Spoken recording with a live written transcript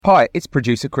Hi, it's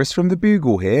producer Chris from The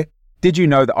Bugle here. Did you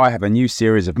know that I have a new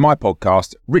series of my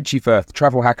podcast, Richie Firth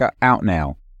Travel Hacker, out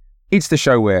now? It's the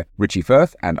show where Richie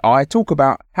Firth and I talk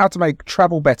about how to make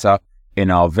travel better in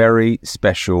our very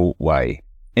special way.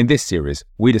 In this series,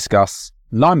 we discuss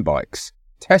Lime bikes,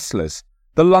 Teslas,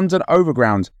 the London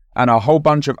Overground, and a whole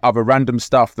bunch of other random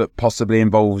stuff that possibly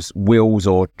involves wheels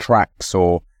or tracks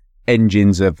or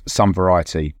engines of some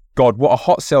variety. God, what a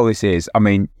hot sell this is. I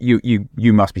mean,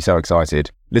 you must be so excited.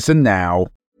 Listen now.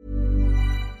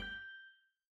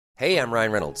 Hey, I'm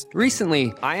Ryan Reynolds.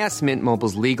 Recently, I asked Mint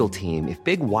Mobile's legal team if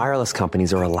big wireless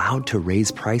companies are allowed to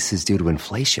raise prices due to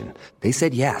inflation. They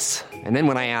said yes. And then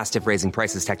when I asked if raising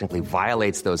prices technically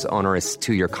violates those onerous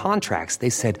two-year contracts, they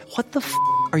said, "What the f***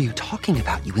 are you talking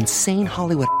about, you insane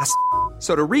Hollywood ass?"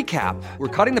 So to recap, we're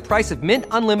cutting the price of Mint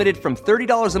Unlimited from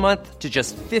 $30 a month to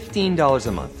just $15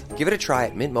 a month. Give it a try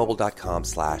at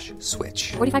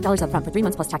mintmobile.com/switch. $45 up front for 3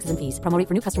 months plus taxes and fees. Promo rate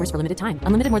for new customers for limited time.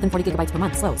 Unlimited more than 40 gigabytes per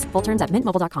month. Slows full terms at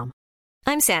mintmobile.com.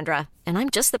 I'm Sandra, and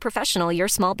I'm just the professional your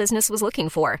small business was looking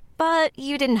for. But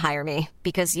you didn't hire me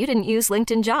because you didn't use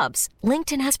LinkedIn Jobs.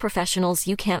 LinkedIn has professionals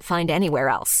you can't find anywhere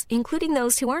else, including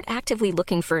those who aren't actively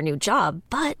looking for a new job,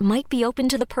 but might be open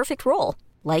to the perfect role,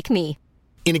 like me.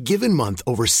 In a given month,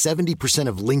 over 70%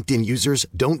 of LinkedIn users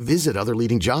don't visit other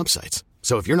leading job sites.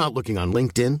 So if you're not looking on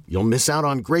LinkedIn, you'll miss out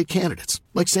on great candidates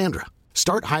like Sandra.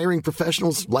 Start hiring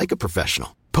professionals like a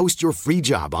professional. Post your free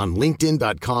job on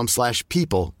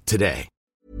linkedin.com/people today.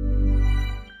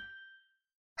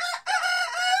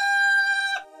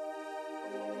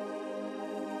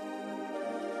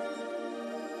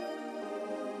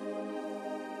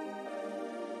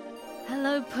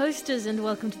 Hello posters and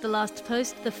welcome to The Last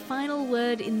Post, the final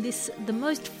word in this, the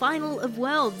most final of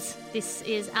worlds. This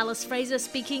is Alice Fraser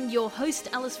speaking, your host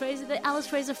Alice Fraser, the Alice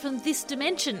Fraser from this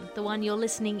dimension, the one you're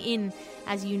listening in.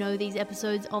 As you know, these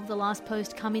episodes of The Last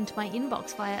Post come into my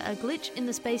inbox via a glitch in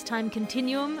the space-time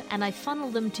continuum, and I funnel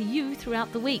them to you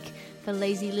throughout the week. For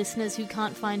lazy listeners who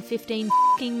can't find 15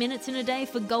 f***ing minutes in a day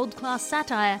for gold-class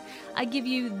satire, I give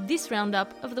you this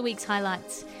roundup of the week's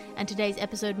highlights. And today's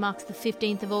episode marks the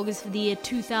 15th of August for the year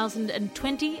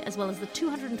 2020, as well as the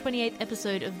 228th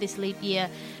episode of this leap year.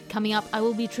 Coming up, I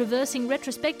will be traversing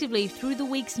retrospectively through the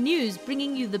week's news,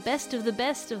 bringing you the best of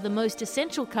the most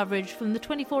essential coverage from the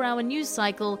 24-hour news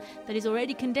cycle that is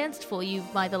already condensed for you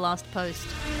by The Last Post.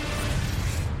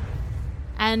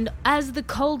 And as the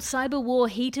cold cyber war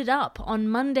heated up, on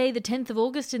Monday the 10th of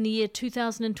August in the year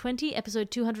 2020,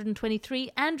 episode 223,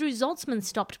 Andrew Zaltzman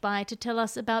stopped by to tell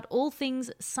us about all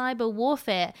things cyber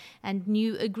warfare and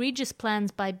new egregious plans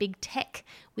by big tech,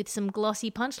 with some glossy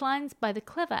punchlines by the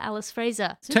clever Alice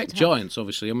Fraser. Tech giants,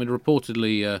 obviously. I mean,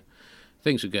 reportedly,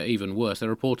 things would get even worse.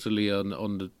 They're reportedly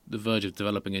on the verge of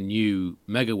developing a new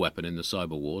mega weapon in the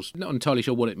cyber wars. Not entirely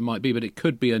sure what it might be, but it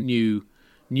could be a new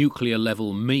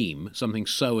nuclear-level meme, something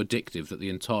so addictive that the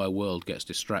entire world gets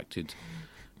distracted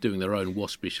doing their own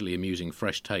waspishly amusing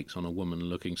fresh takes on a woman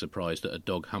looking surprised at a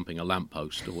dog humping a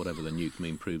lamppost or whatever the nuke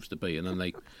meme proves to be, and then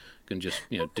they can just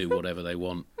do whatever they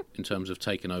want in terms of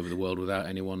taking over the world without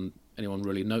anyone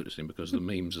really noticing, because the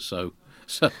memes are so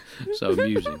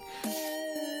amusing.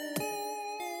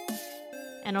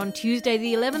 And on Tuesday,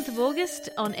 the 11th of August,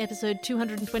 on episode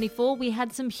 224, we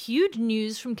had some huge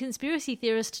news from conspiracy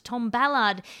theorist Tom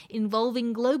Ballard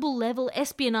involving global-level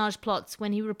espionage plots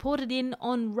when he reported in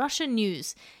on Russian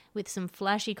news, with some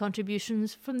flashy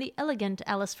contributions from the elegant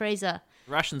Alice Fraser.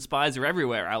 Russian spies are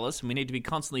everywhere, Alice, and we need to be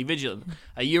constantly vigilant.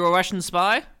 Are you a Russian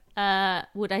spy?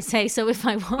 Would I say so if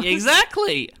I was?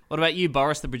 Exactly! What about you,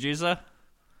 Boris, the producer?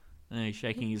 Oh, he's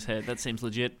shaking his head. That seems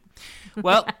legit.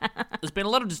 Well, there's been a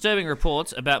lot of disturbing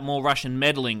reports about more Russian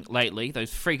meddling lately.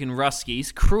 Those freaking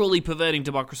Ruskies cruelly perverting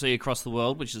democracy across the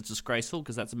world, which is disgraceful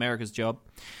because that's America's job.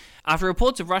 After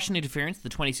reports of Russian interference, the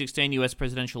 2016 US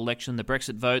presidential election, the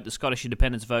Brexit vote, the Scottish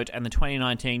independence vote, and the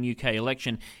 2019 UK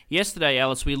election, yesterday,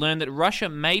 Alice, we learned that Russia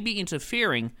may be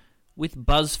interfering with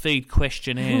BuzzFeed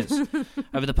questionnaires.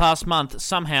 Over the past month,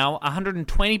 somehow,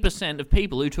 120% of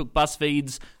people who took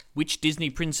BuzzFeed's "Which Disney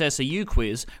Princess Are You?"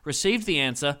 quiz received the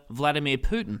answer Vladimir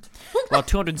Putin, while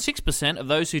 206% of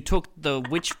those who took the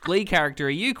 "Which Glee Character Are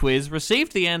You?" quiz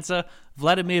received the answer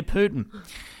Vladimir Putin.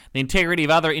 The integrity of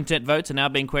other internet votes are now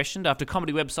being questioned after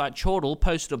comedy website Chortle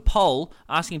posted a poll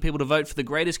asking people to vote for the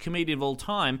greatest comedian of all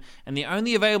time, and the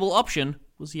only available option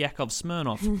was Yakov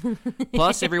Smirnoff.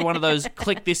 Plus, every one of those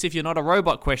 "click this if you're not a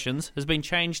robot" questions has been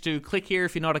changed to "click here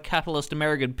if you're not a capitalist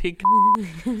American pig."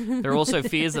 There are also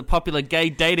fears that popular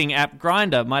gay dating app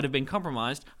Grindr might have been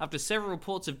compromised after several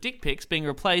reports of dick pics being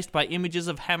replaced by images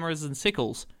of hammers and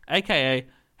sickles, aka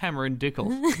Hammer and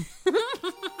Dickle.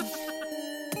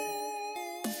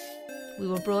 We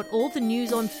were brought all the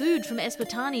news on food from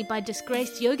Eswatini by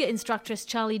disgraced yoga instructress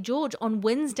Charlie George on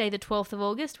Wednesday the 12th of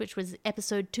August, which was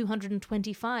episode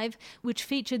 225, which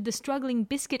featured the struggling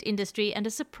biscuit industry and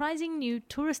a surprising new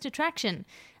tourist attraction,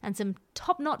 and some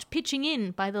top-notch pitching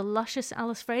in by the luscious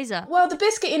Alice Fraser. Well, the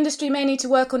biscuit industry may need to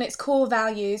work on its core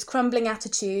values, crumbling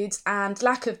attitudes and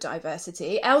lack of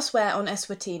diversity. Elsewhere on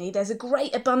Eswatini, there's a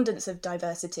great abundance of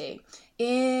diversity.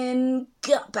 In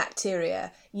gut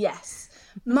bacteria, yes.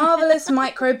 Marvellous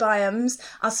microbiomes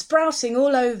are sprouting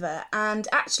all over, and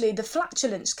actually the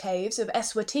flatulence caves of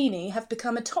Eswatini have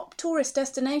become a top tourist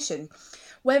destination,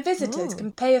 where visitors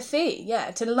can pay a fee,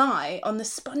 to lie on the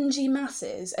spongy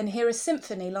masses and hear a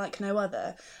symphony like no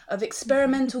other of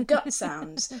experimental gut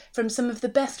sounds from some of the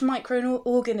best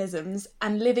microorganisms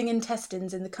and living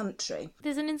intestines in the country.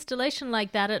 There's an installation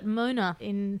like that at Mona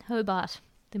in Hobart.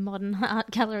 The Modern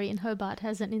Art Gallery in Hobart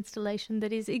has an installation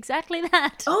that is exactly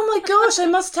that. Oh my gosh, I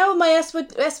must tell my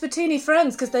Eswatini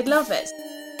friends because they'd love it.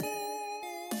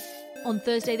 On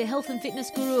Thursday, the health and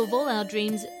fitness guru of all our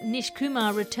dreams, Nish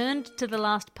Kumar, returned to The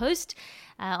Last Post,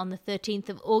 on the 13th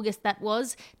of August that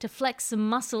was, to flex some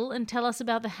muscle and tell us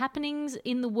about the happenings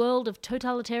in the world of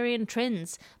totalitarian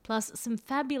trends, plus some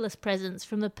fabulous presents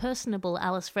from the personable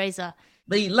Alice Fraser.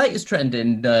 The latest trend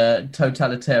in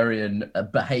totalitarian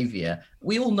behaviour,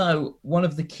 we all know one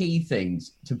of the key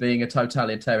things to being a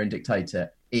totalitarian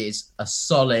dictator is a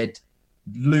solid,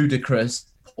 ludicrous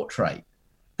portrait.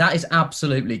 That is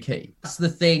absolutely key. That's the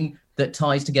thing that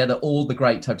ties together all the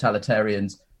great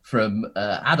totalitarians from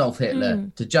Adolf Hitler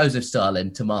to Joseph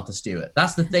Stalin to Martha Stewart.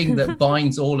 That's the thing that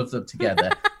binds all of them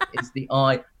together, is the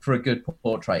eye for a good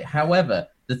portrait. However,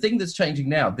 the thing that's changing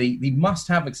now, the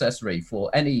must-have accessory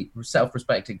for any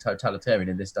self-respecting totalitarian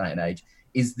in this day and age,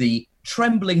 is the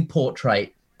trembling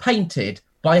portrait painted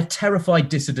by a terrified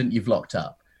dissident you've locked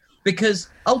up. Because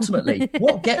ultimately,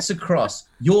 what gets across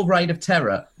your reign of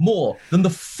terror more than the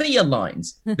fear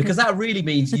lines? Because that really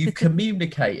means you've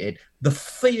communicated the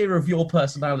fear of your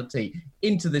personality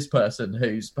into this person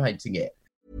who's painting it.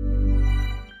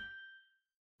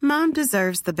 Mom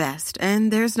deserves the best,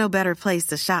 and there's no better place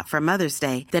to shop for Mother's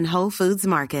Day than Whole Foods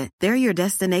Market. They're your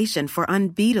destination for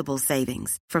unbeatable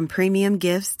savings, from premium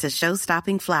gifts to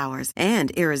show-stopping flowers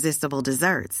and irresistible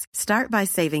desserts. Start by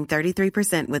saving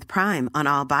 33% with Prime on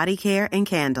all body care and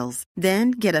candles.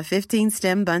 Then get a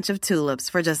 15-stem bunch of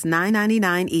tulips for just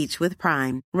 $9.99 each with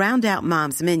Prime. Round out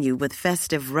Mom's menu with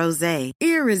festive rosé,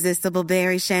 irresistible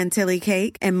berry chantilly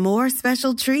cake, and more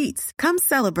special treats. Come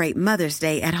celebrate Mother's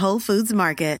Day at Whole Foods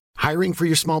Market. Hiring for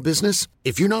your small business?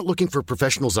 If you're not looking for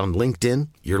professionals on LinkedIn,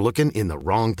 you're looking in the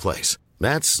wrong place.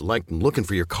 That's like looking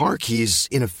for your car keys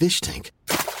in a fish tank.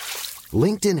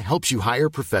 LinkedIn helps you hire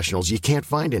professionals you can't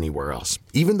find anywhere else,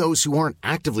 even those who aren't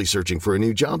actively searching for a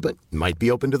new job but might be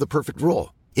open to the perfect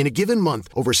role. In a given month,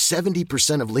 over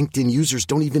 70% of LinkedIn users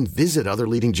don't even visit other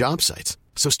leading job sites.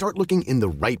 So start looking in the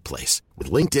right place.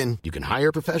 With LinkedIn, you can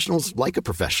hire professionals like a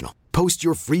professional. Post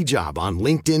your free job on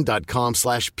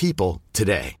linkedin.com/people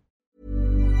today.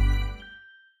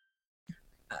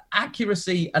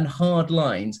 Accuracy and hard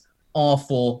lines are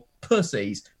for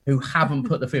pussies who haven't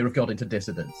put the fear of God into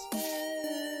dissidence.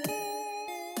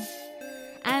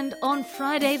 And on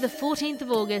Friday, the 14th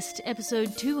of August,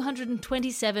 episode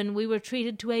 227, we were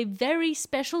treated to a very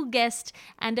special guest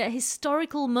and a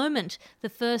historical moment, the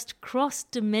first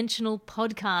cross-dimensional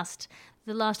podcast.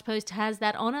 The Last Post has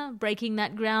that honour, breaking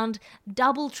that ground,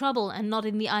 double trouble, and not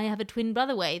in the I have a twin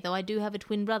brother way, though I do have a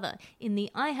twin brother. In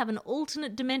the I have an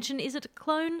alternate dimension, is it a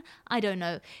clone? I don't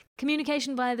know.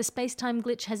 Communication via the space-time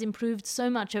glitch has improved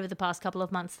so much over the past couple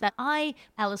of months that I,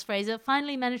 Alice Fraser,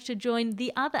 finally managed to join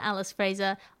the other Alice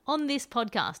Fraser on this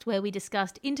podcast, where we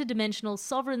discussed interdimensional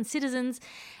sovereign citizens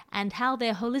and how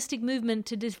their holistic movement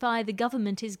to defy the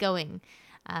government is going.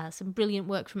 Some brilliant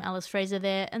work from Alice Fraser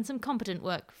there, and some competent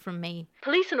work from me.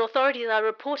 Police and authorities are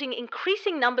reporting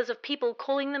increasing numbers of people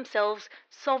calling themselves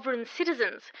sovereign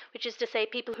citizens, which is to say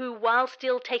people who, while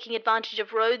still taking advantage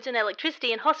of roads and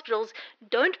electricity and hospitals,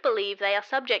 don't believe they are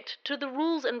subject to the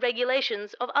rules and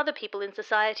regulations of other people in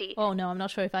society. Oh no, I'm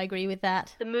not sure if I agree with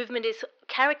that. The movement is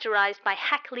characterized by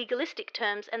hack legalistic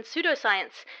terms and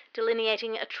pseudoscience,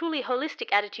 delineating a truly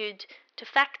holistic attitude to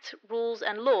facts, rules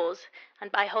and laws,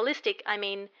 and by holistic I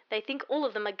mean they think all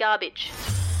of them are garbage.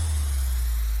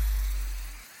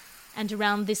 And to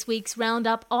round this week's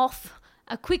roundup off,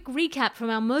 a quick recap from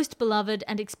our most beloved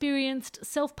and experienced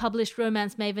self-published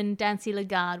romance maven Dancy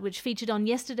Lagarde, which featured on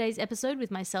yesterday's episode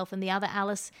with myself and the other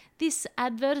Alice this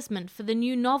advertisement for the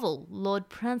new novel, Lord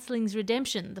Pransling's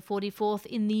Redemption, the 44th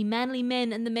in the Manly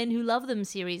Men and the Men Who Love Them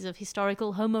series of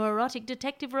historical homoerotic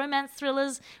detective romance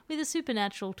thrillers with a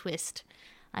supernatural twist.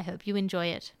 I hope you enjoy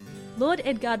it. Lord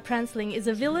Edgard Pransling is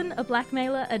a villain, a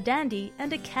blackmailer, a dandy,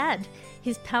 and a cad.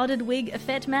 His powdered wig,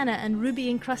 effete manner, and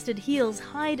ruby-encrusted heels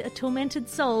hide a tormented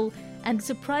soul and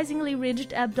surprisingly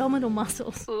ridged abdominal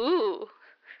muscles. Ooh.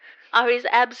 Are his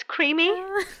abs creamy?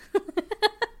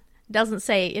 It doesn't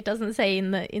say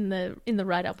in the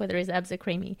write-up whether his abs are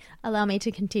creamy. Allow me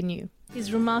to continue.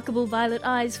 His remarkable violet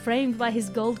eyes, framed by his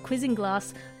gold quizzing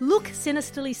glass, look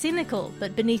sinisterly cynical,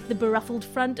 but beneath the beruffled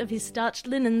front of his starched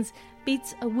linens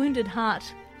beats a wounded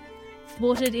heart.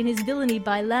 Thwarted in his villainy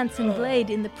by lance and blade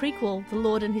in the prequel, The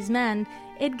Lord and His Man,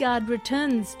 Edgard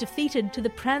returns defeated to the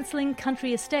Pransling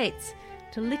country estates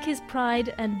to lick his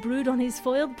pride and brood on his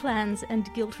foiled plans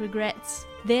and guilt regrets.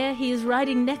 There he is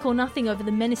riding neck or nothing over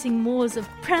the menacing moors of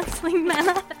Pransling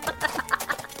Manor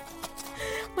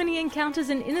when he encounters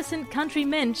an innocent country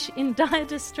mensch in dire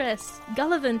distress.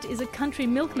 Gullivant is a country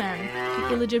milkman,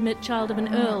 the illegitimate child of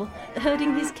an earl,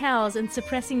 herding his cows and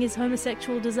suppressing his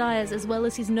homosexual desires as well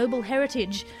as his noble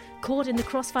heritage. Caught in the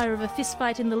crossfire of a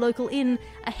fistfight in the local inn,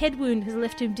 a head wound has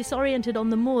left him disoriented on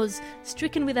the moors,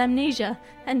 stricken with amnesia,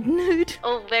 and nude.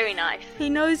 Oh, very nice. He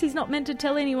knows he's not meant to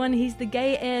tell anyone he's the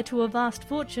gay heir to a vast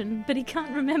fortune, but he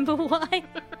can't remember why.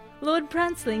 Lord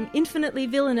Pransling, infinitely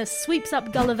villainous, sweeps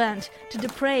up Gullivant to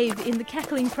deprave in the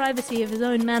cackling privacy of his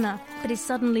own manor, but is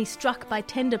suddenly struck by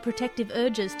tender protective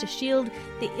urges to shield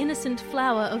the innocent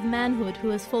flower of manhood who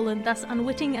has fallen thus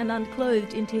unwitting and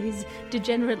unclothed into his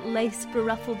degenerate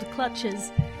lace-beruffled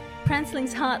clutches.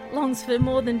 Pransling's heart longs for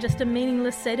more than just a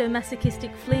meaningless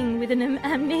sadomasochistic fling with an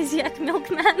amnesiac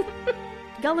milkman.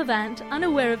 Gullivant,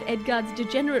 unaware of Edgard's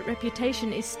degenerate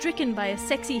reputation, is stricken by a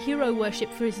sexy hero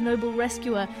worship for his noble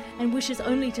rescuer and wishes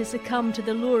only to succumb to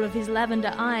the lure of his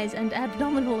lavender eyes and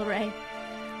abdominal array.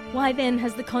 Why then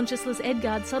has the conscienceless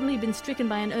Edgard suddenly been stricken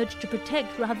by an urge to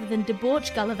protect rather than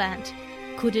debauch Gullivant?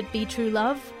 Could it be true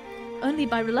love? Only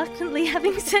by reluctantly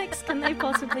having sex can they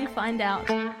possibly find out.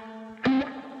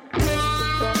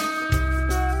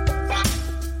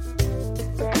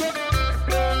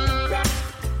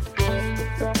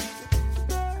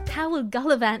 How will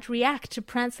Gullivant react to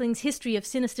Pransling's history of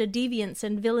sinister deviance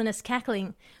and villainous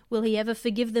cackling? Will he ever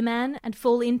forgive the man and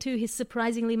fall into his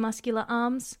surprisingly muscular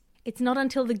arms? It's not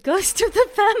until the ghost of the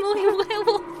family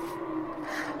werewolf,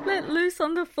 let loose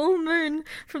on the full moon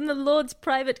from the Lord's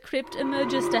private crypt,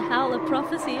 emerges to howl a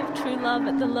prophecy of true love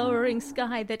at the lowering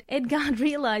sky that Edgard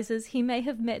realizes he may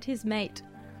have met his mate.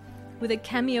 With a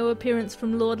cameo appearance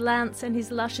from Lord Lance and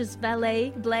his luscious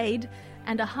valet, Blade,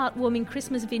 and a heartwarming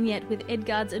Christmas vignette with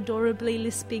Edgard's adorably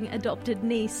lisping adopted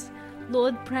niece,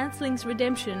 Lord Pransling's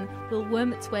Redemption will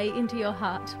worm its way into your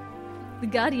heart. The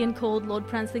Guardian called Lord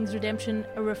Pransling's Redemption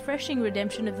a refreshing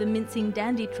redemption of the mincing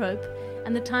dandy trope,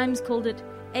 and the Times called it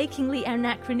achingly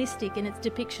anachronistic in its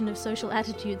depiction of social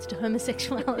attitudes to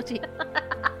homosexuality.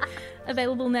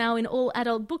 Available now in all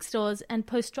adult bookstores and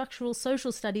post-structural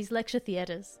social studies lecture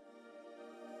theatres.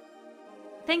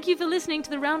 Thank you for listening to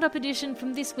the Roundup edition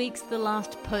from this week's The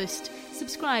Last Post.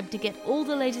 Subscribe to get all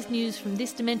the latest news from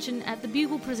this dimension at The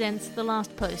Bugle Presents The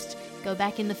Last Post. Go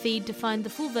back in the feed to find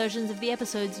the full versions of the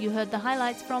episodes you heard the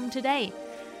highlights from today.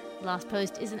 The Last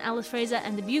Post is an Alice Fraser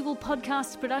and The Bugle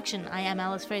podcast production. I am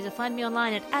Alice Fraser. Find me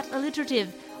online at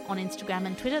alliterative on Instagram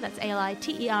and Twitter. That's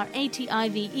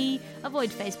ALITERATIVE. Avoid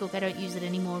Facebook. I don't use it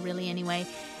anymore really anyway.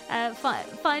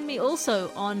 Find me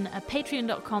also on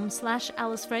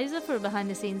patreon.com/Alice Fraser for a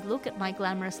behind-the-scenes look at my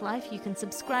glamorous life. You can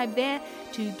subscribe there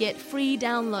to get free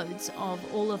downloads of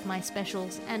all of my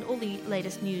specials and all the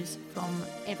latest news from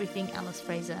everything Alice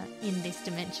Fraser in this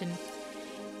dimension.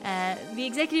 The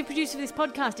executive producer of this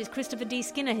podcast is Christopher D.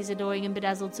 Skinner. His adoring and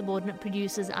bedazzled subordinate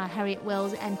producers are Harriet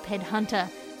Wells and Ped Hunter.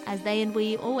 As they and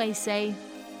we always say,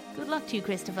 good luck to you,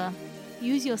 Christopher.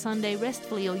 Use your Sunday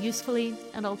restfully or usefully,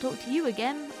 and I'll talk to you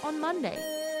again on Monday.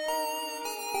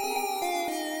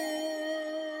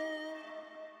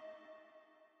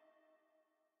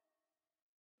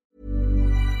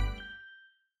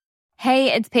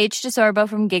 Hey, it's Paige DeSorbo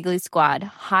from Giggly Squad.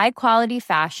 High quality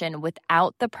fashion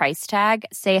without the price tag.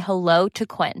 Say hello to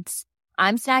Quince.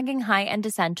 I'm snagging high-end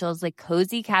essentials like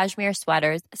cozy cashmere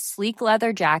sweaters, sleek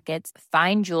leather jackets,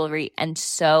 fine jewelry, and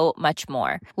so much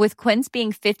more. With Quince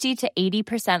being 50 to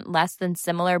 80% less than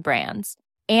similar brands.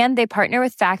 And they partner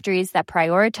with factories that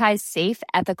prioritize safe,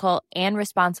 ethical, and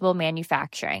responsible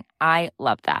manufacturing. I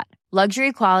love that.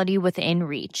 Luxury quality within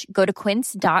reach. Go to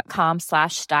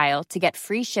quince.com/style to get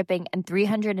free shipping and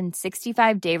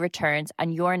 365-day returns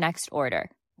on your next order.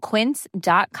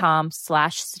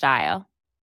 Quince.com/style.